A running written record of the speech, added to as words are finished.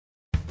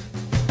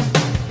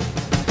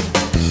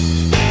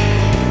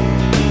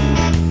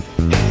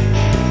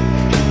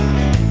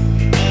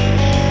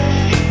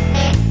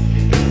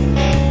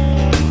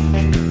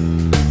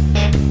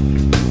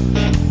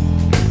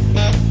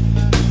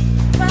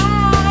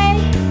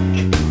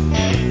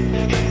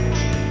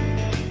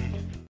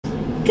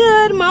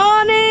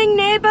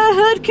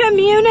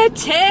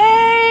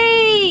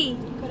community!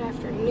 Good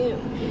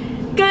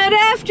afternoon. Good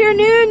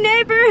afternoon,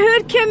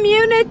 neighborhood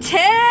community!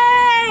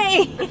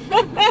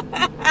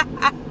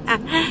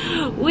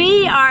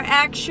 We are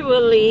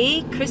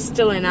actually,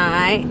 Chrystal and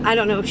I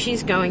don't know if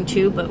she's going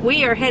to, but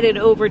we are headed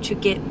over to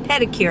get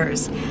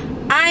pedicures.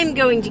 I'm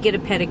going to get a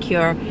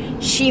pedicure.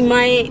 She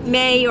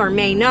may or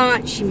may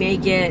not. She may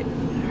get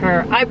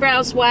her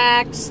eyebrows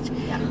waxed.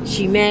 Yeah.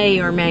 She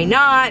may or may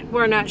not.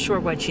 We're not sure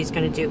what she's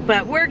going to do.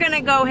 But we're going to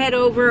go head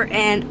over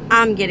and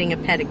I'm getting a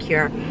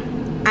pedicure.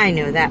 I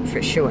know that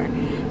for sure.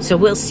 So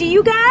we'll see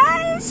you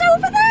guys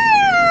over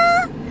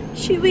there.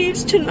 She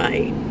leaves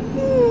tonight.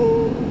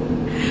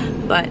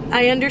 But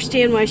I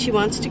understand why she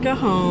wants to go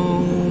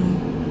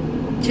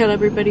home. Tell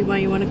everybody why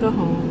you want to go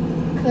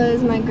home.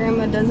 Because my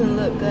grandma doesn't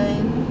look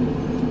good.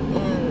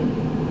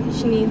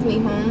 She needs me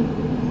home.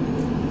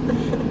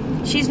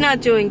 She's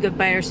not doing good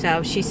by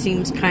herself. She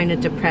seems kind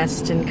of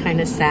depressed and kind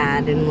of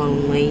sad and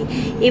lonely.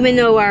 Even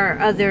though our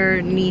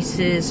other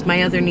nieces,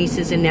 my other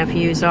nieces and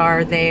nephews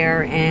are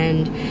there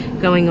and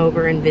going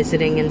over and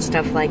visiting and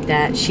stuff like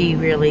that, she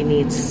really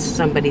needs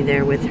somebody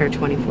there with her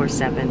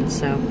 24/7.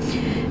 So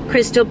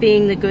Chrystal,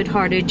 being the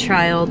good-hearted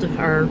child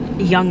or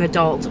young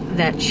adult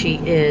that she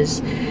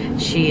is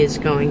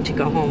going to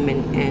go home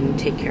and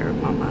take care of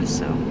Mama.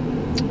 So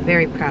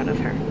very proud of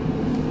her.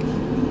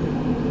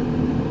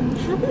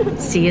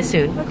 See you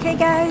soon. Okay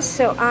guys,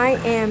 so I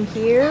am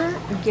here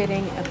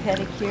getting a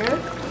pedicure.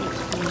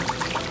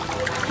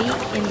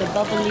 Feet in the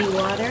bubbly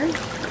water.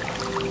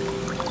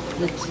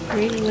 Looks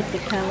pretty with the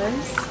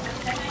colors.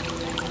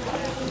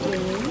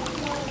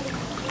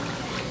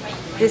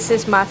 This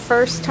is my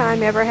first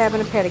time ever having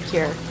a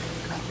pedicure.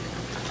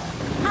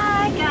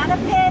 I got a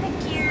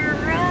pedicure.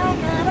 I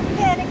got a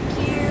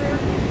pedicure.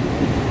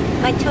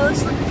 My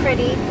toes look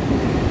pretty.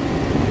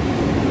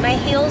 My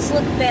heels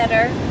look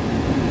better.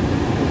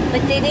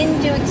 But they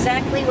didn't do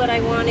exactly what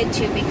I wanted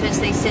to because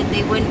they said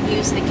they wouldn't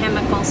use the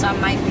chemicals on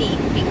my feet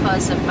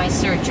because of my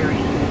surgery.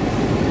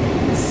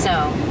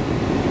 So,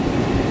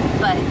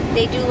 but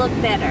they do look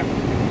better,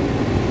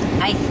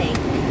 I think.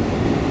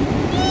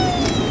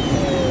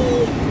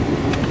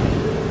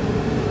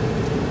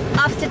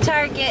 Off to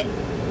Target.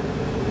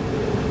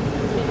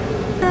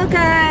 Hello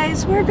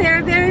guys, we're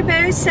very, very,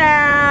 very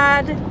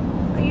sad.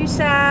 Are you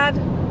sad?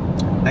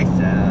 I'm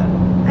sad.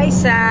 I'm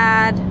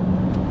sad.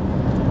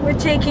 We're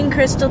taking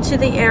Chrystal to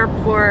the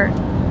airport.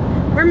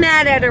 We're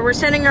mad at her. We're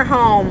sending her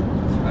home.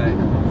 Right.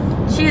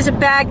 She is a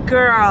bad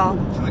girl.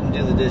 She wouldn't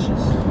do the dishes.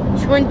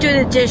 She wouldn't do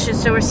the dishes,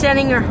 so we're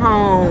sending her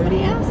home.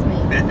 Nobody asked me.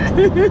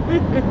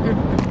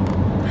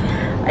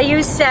 Are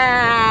you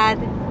sad?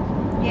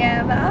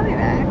 Yeah, but I'll be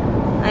back.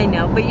 I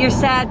know, but you're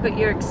sad, but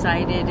you're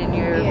excited, and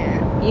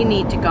you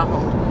need to go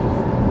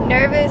home.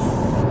 Nervous,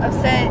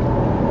 upset.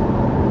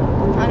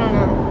 I don't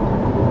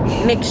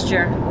know.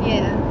 Mixture.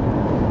 Yeah.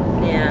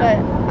 Yeah. But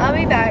I'll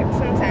be back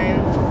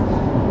sometime.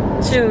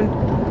 Soon.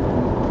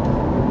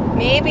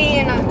 Maybe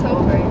in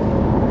October.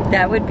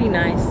 That would be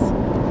nice.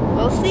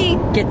 We'll see.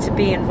 Get to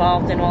be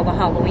involved in all the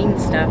Halloween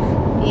stuff.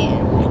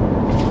 Yeah.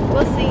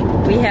 We'll see.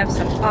 We have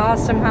some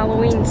awesome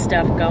Halloween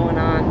stuff going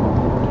on.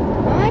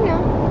 Oh, I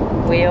know.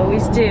 We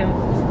always do.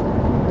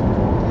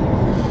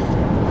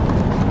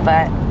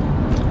 But,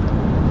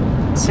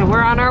 so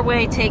we're on our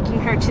way taking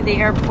her to the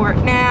airport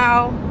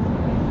now.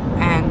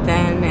 And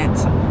then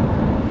it's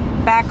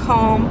back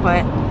home,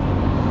 but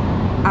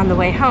on the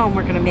way home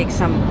we're gonna make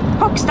some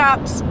poke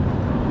stops.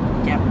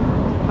 Yep,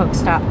 poke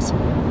stops.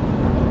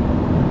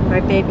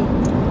 Right, baby?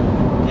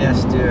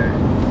 Yes, dear.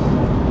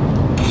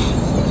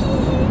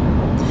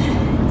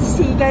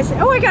 See you guys.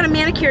 Oh, I got a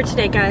manicure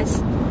today,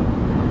 guys.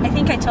 I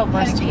think I told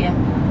most of you.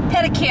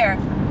 Pedicure.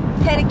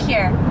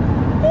 Pedicure.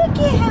 Look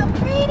at how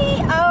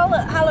pretty. All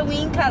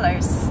Halloween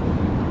colors.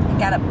 I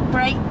got a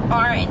bright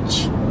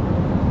orange.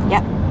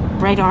 Yep,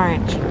 bright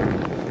orange.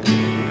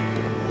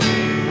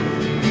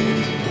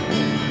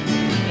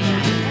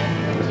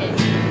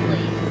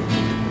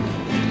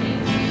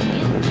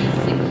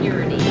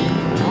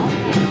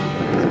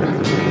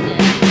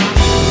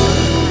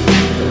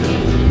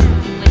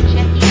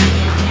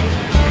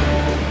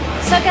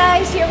 So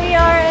guys, here we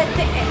are at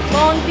the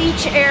Long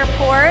Beach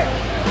Airport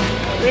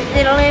with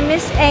little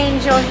Miss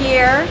Angel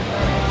here,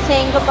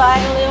 saying goodbye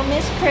to little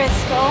Miss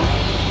Chrystal.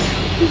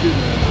 You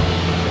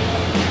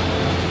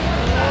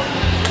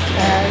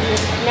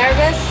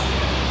nervous?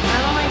 I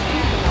don't like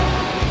people.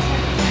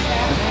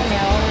 I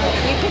know, but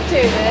you can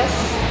do this.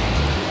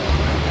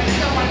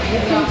 You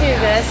can do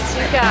this.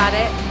 You got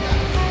it.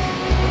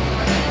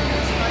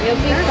 You'll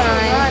be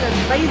fine. There's a lot of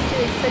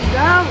places to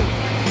go.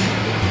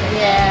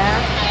 Yeah.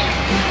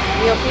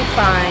 You'll be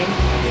fine.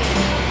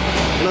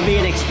 It'll be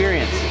an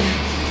experience.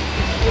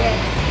 Yes.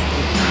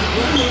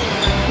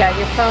 Got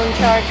your phone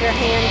charger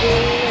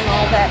handy and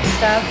all that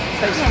stuff.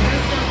 Because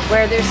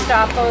where there's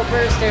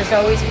stopovers, there's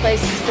always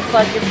places to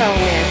plug your phone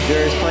in.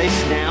 There's places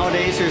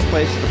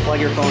to plug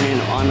your phone in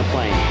on the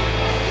plane.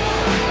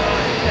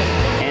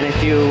 And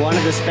if you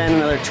wanted to spend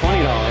another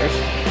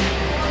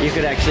 $20, you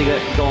could actually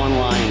go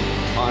online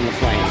on the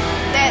plane.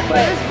 There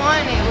was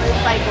one, it was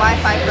like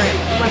Wi-Fi for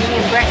when me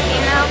and Brett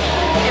came out,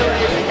 it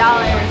was $1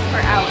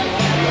 per hour.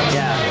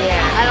 Yeah.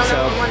 Yeah. I don't know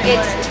So- what one it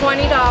It's was.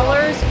 $20,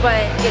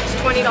 but it's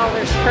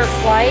 $20 per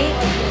flight.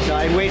 So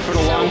I'd wait for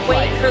the long So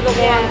flight. wait for the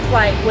long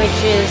flight, which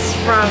is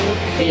from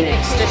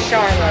Phoenix to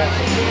Charlotte.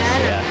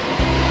 Yeah.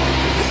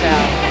 So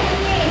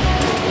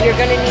you're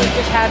going to need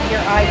to have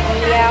your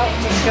ID out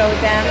to show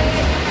them.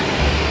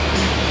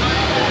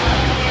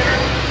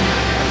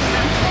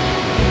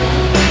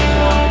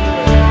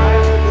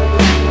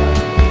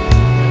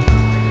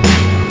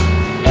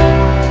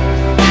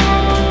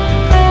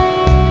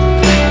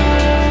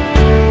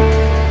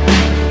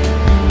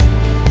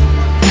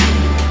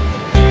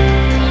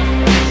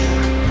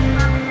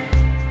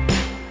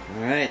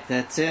 Alright,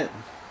 that's it.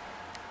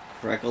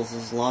 Freckles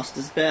has lost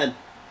his bed.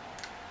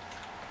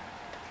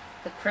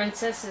 The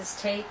princess is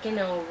taking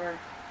over.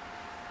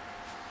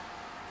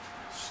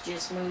 She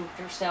just moved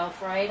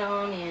herself right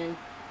on in.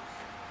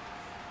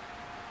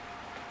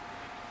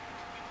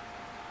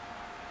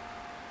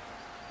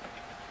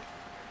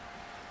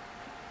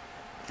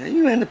 Are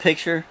you in the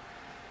picture?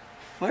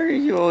 Why are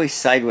you always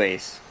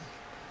sideways?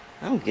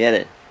 I don't get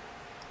it.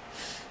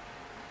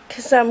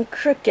 'Cause I'm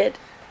crooked.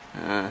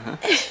 Uh-huh.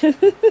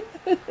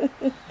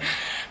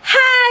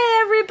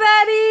 Hi,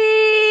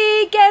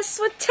 everybody! Guess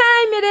what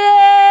time it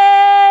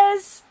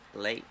is?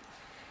 Late.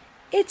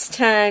 It's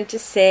time to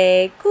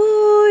say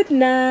good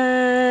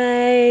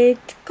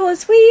night.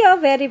 'Cause we are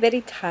very,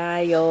 very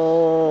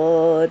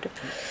tired.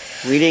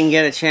 We didn't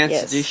get a chance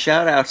Yes. to do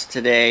shout-outs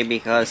today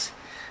because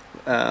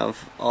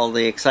of all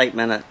the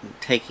excitement of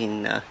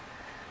taking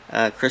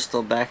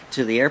Chrystal back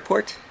to the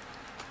airport.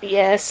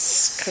 Yes,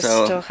 So,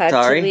 Chrystal had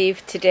sorry. to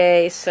leave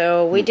today,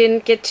 so we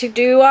didn't get to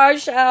do our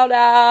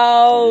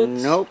shout-out.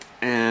 Nope.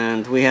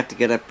 And we have to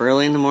get up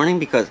early in the morning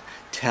because...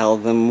 Tell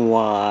them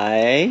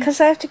why.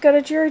 Because I have to go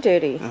to jury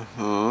duty.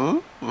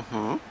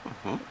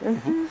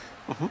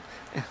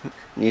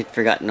 You'd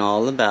forgotten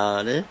all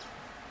about it.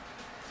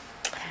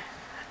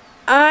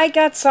 I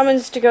got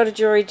summons to go to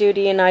jury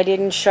duty and I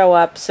didn't show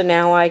up, so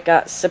now I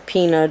got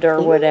subpoenaed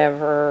or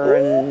whatever,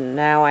 and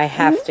now I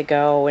have to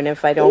go, and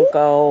if I don't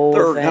go,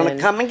 They're then... gonna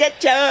come and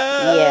get ya!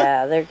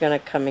 Yeah, they're gonna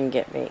come and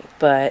get me,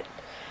 but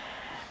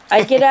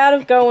I get out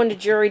of going to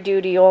jury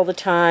duty all the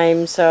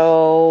time,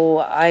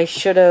 so I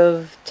should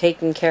have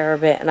taken care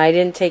of it, and I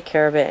didn't take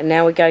care of it, and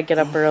now we gotta get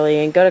up early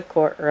and go to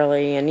court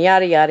early, and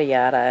yada yada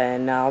yada,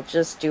 and I'll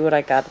just do what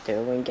I gotta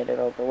do and get it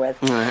over with.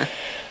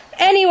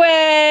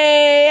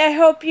 Anyway, I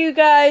hope you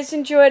guys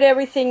enjoyed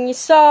everything you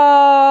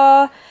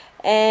saw,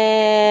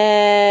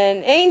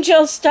 and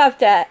Angel, stop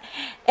that,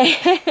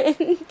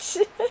 and...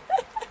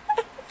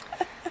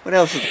 What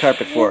else is the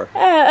carpet for?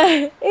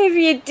 If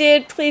you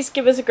did, please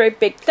give us a great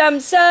big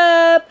thumbs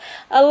up,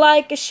 a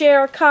like, a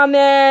share, a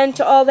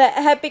comment, all that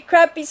happy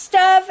crappy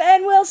stuff,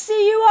 and we'll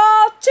see you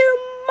all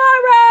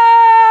tomorrow!